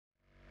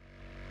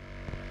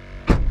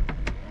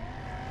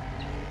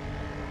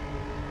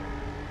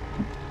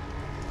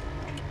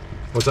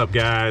What's up,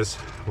 guys?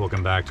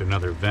 Welcome back to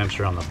another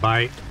adventure on the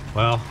bite.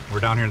 Well,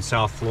 we're down here in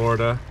South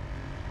Florida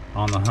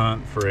on the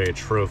hunt for a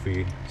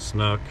trophy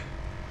snook.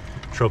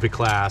 Trophy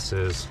class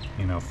is,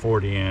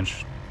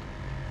 40-inch.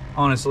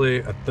 Honestly,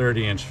 a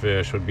 30-inch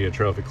fish would be a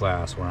trophy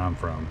class where I'm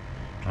from.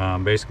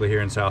 Basically here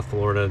in South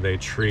Florida, they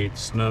treat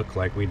snook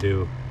like we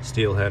do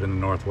steelhead in the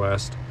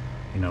Northwest.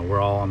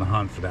 We're all on the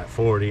hunt for that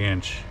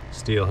 40-inch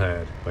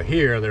steelhead, but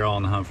here they're all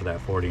on the hunt for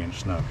that 40-inch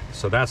snook.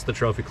 So that's the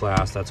trophy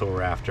class, that's what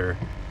we're after.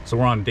 So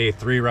we're on day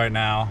 3 right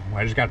now.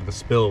 I just got to the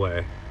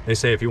Spillway. They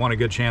say if you want a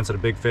good chance at a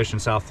big fish in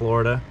South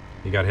Florida,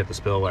 you gotta hit the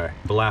Spillway.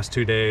 The last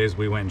 2 days,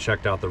 we went and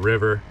checked out the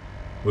river.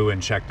 We went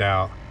and checked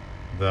out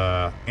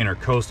the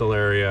intercoastal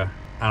area.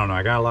 I don't know,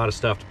 I got a lot of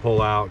stuff to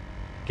pull out,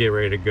 get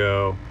ready to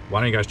go. Why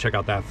don't you guys check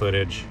out that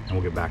footage and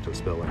we'll get back to the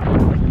Spillway.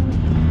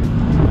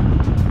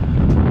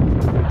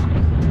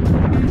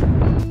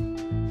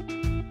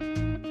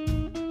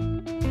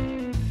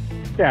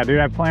 Yeah, dude,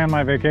 I planned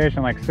my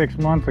vacation like 6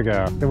 months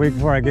ago. The week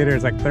before I get here,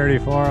 it's like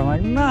 34. I'm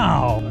like,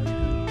 no.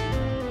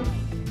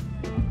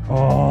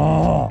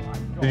 Oh,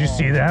 did you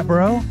see that,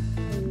 bro?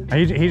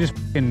 He just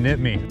fucking nipped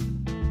me.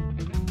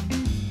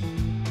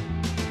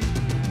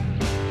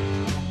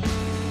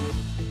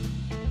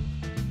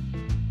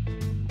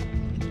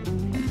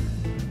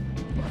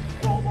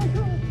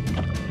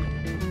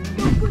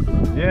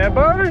 Yeah,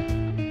 buddy.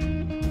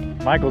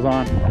 Michael's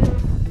on.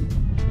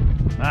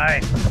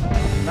 Nice.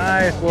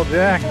 Nice, little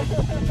jack.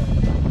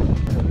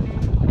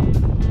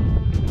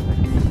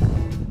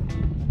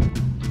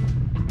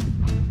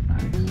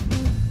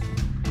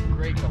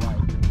 Great delight.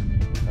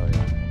 Oh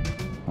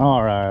yeah.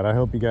 All right, I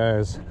hope you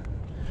guys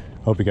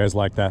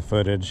like that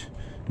footage.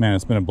 Man,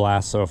 it's been a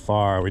blast so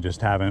far. We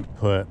just haven't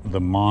put the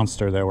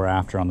monster that we're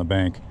after on the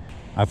bank.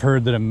 I've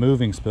heard that a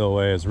moving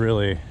spillway is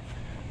really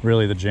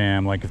the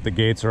jam. Like if the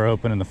gates are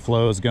open and the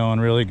flow is going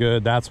really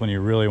good, that's when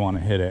you really want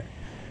to hit it.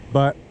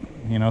 But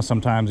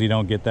sometimes you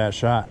don't get that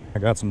shot. I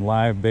got some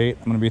live bait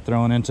I'm gonna be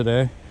throwing in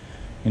today.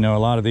 A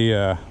lot of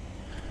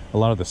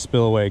the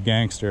spillway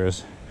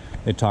gangsters,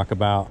 they talk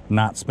about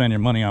not spending your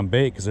money on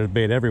bait because there's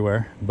bait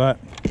everywhere. But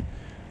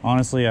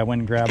honestly, I went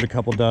and grabbed a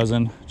couple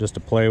dozen just to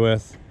play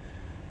with,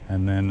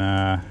 and then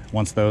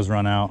once those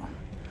run out,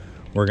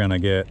 we're gonna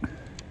get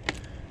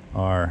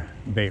our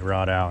bait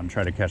rod out and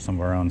try to catch some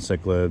of our own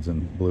cichlids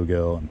and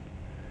bluegill and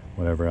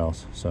whatever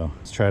else. So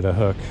let's try to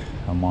hook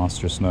a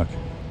monster snook.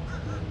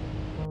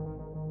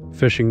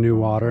 Fishing new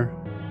water,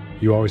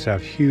 you always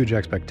have huge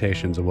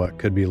expectations of what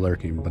could be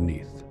lurking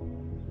beneath,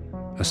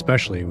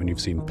 especially when you've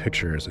seen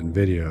pictures and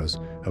videos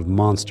of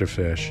monster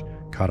fish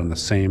caught on the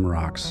same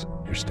rocks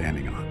you're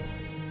standing on.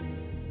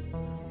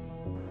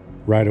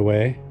 Right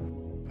away,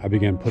 I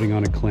began putting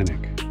on a clinic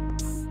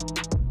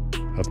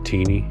of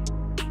teeny,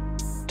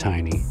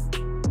 tiny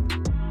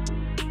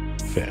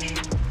fish.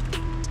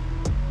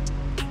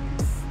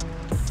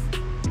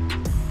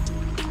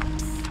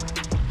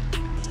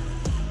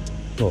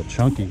 Little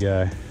chunky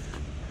guy.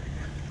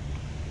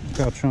 Look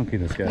how chunky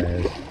this guy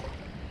is.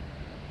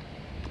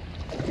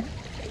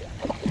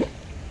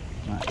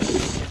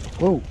 Nice.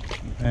 Whoa!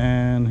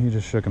 And he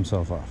just shook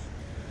himself off.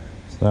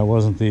 So that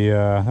wasn't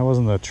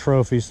the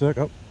trophy stick.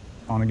 Oh,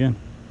 on again.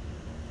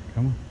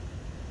 Come on.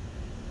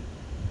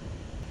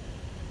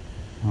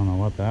 I don't know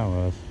what that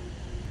was.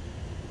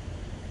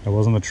 That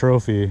wasn't the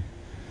trophy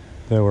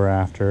that we're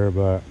after,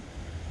 but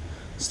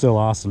still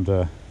awesome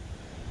to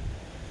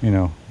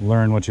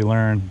learn what you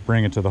learn,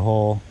 bring it to the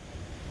hole,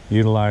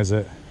 utilize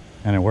it,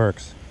 and it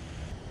works.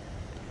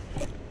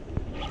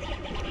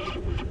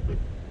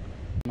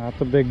 Not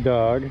the big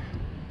dog,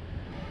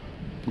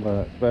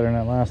 but better than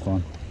that last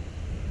one.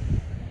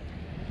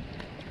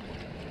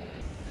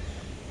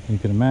 You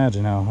can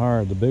imagine how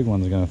hard the big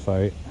one's gonna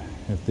fight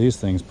if these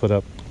things put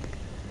up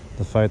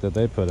the fight that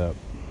they put up.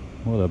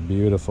 What a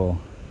beautiful,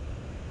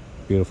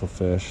 beautiful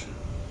fish.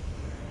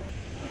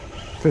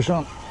 Fish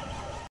on.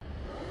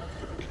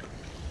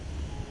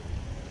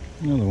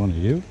 Another one of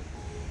you.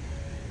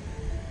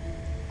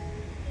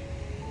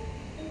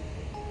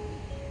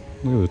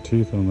 Look at the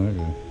teeth on that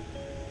guy.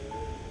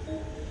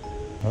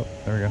 Oh,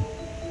 there we go.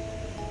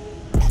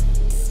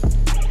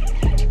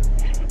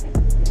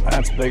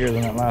 That's bigger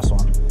than that last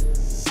one.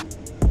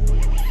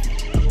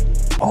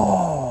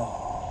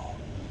 Oh!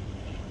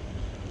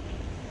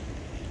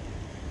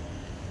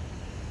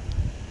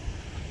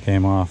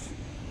 Came off.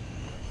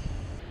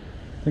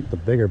 I think the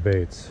bigger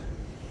baits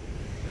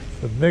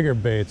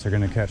are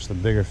going to catch the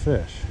bigger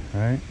fish,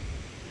 right?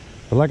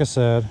 But like I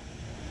said,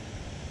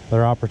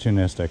 they're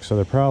opportunistic, so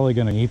they're probably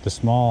going to eat the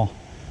small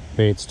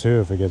baits too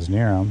if it gets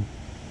near them.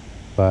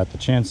 But the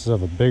chances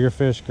of a bigger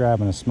fish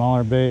grabbing a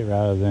smaller bait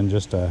rather than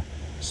just a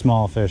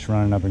small fish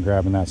running up and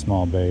grabbing that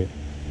small bait,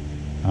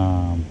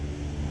 I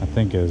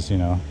think is,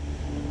 I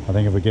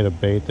think if we get a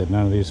bait that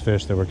none of these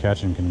fish that we're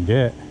catching can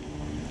get,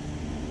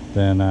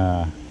 then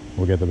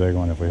we'll get the big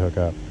one if we hook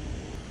up.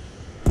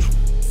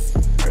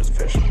 There's a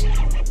fish.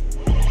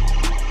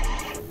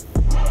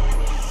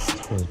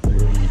 Feels bigger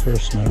than the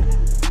first snook.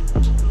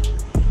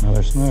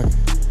 Another snook.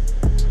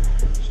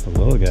 Just a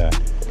little guy.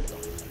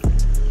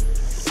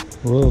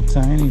 A little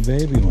tiny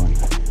baby one.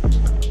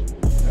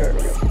 There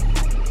we go.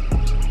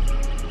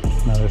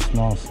 Another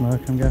small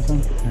snook, I'm guessing.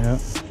 Yep.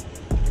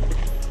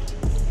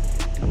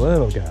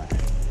 Little guy.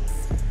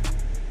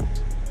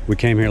 We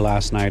came here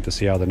last night to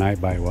see how the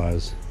night bite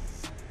was,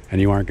 and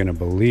you aren't going to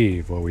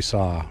believe what we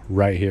saw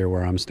right here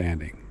where I'm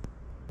standing.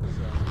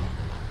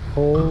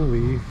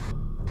 Holy,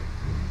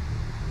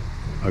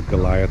 a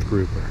Goliath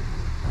grouper,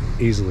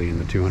 easily in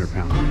the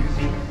 200-pound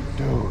range.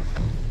 Dude,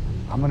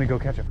 I'm gonna go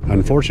catch him.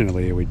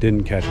 Unfortunately, we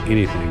didn't catch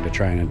anything to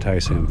try and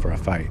entice him for a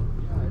fight,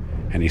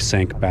 and he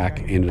sank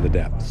back into the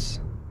depths.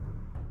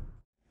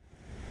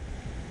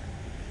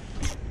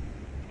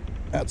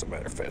 That's a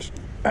better fish.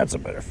 That's a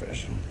better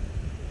fish.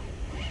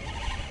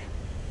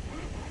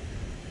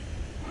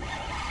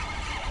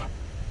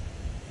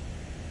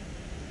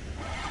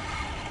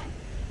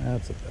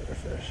 That's a better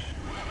fish.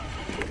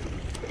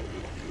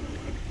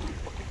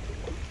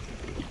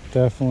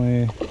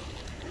 Definitely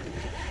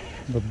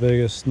the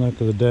biggest snook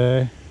of the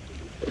day,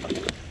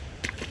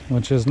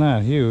 which is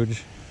not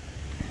huge,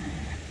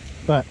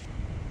 but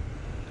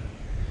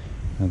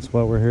that's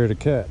what we're here to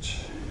catch.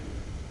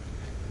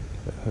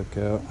 Get that hook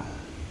out.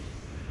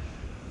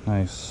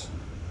 Nice.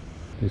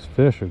 These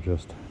fish are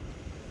just,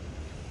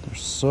 they're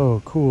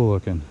so cool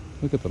looking.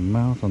 Look at the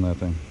mouth on that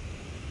thing.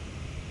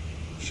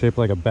 Shaped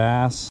like a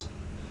bass,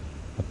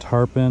 a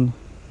tarpon,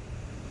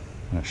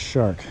 and a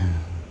shark.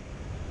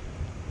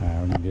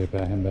 Alright, we're gonna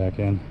get him back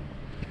in.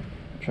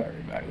 Try to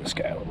revive this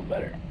guy a little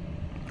better.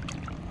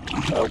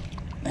 Oh,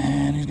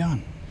 and he's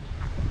gone.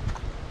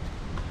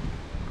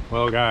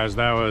 Well guys,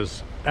 that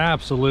was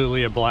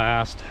absolutely a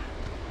blast.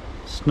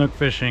 Snook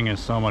fishing is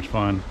so much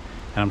fun.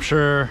 And I'm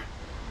sure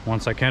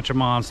once I catch a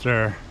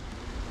monster,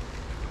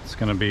 it's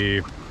gonna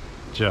be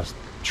just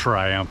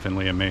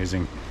triumphantly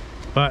amazing.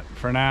 But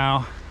for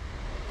now,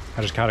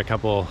 I just caught a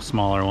couple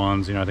smaller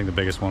ones. You know, I think the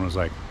biggest one was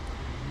like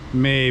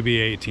maybe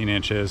 18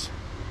 inches.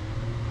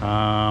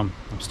 I'm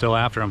still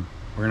after them.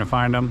 We're gonna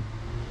find them.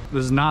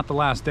 This is not the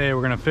last day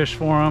we're gonna fish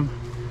for them.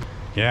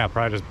 Yeah,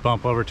 probably just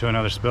bump over to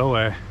another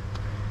spillway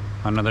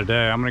another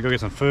day. I'm gonna go get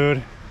some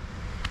food,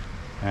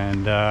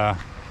 and I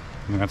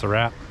think that's a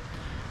wrap.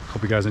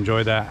 Hope you guys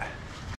enjoyed that.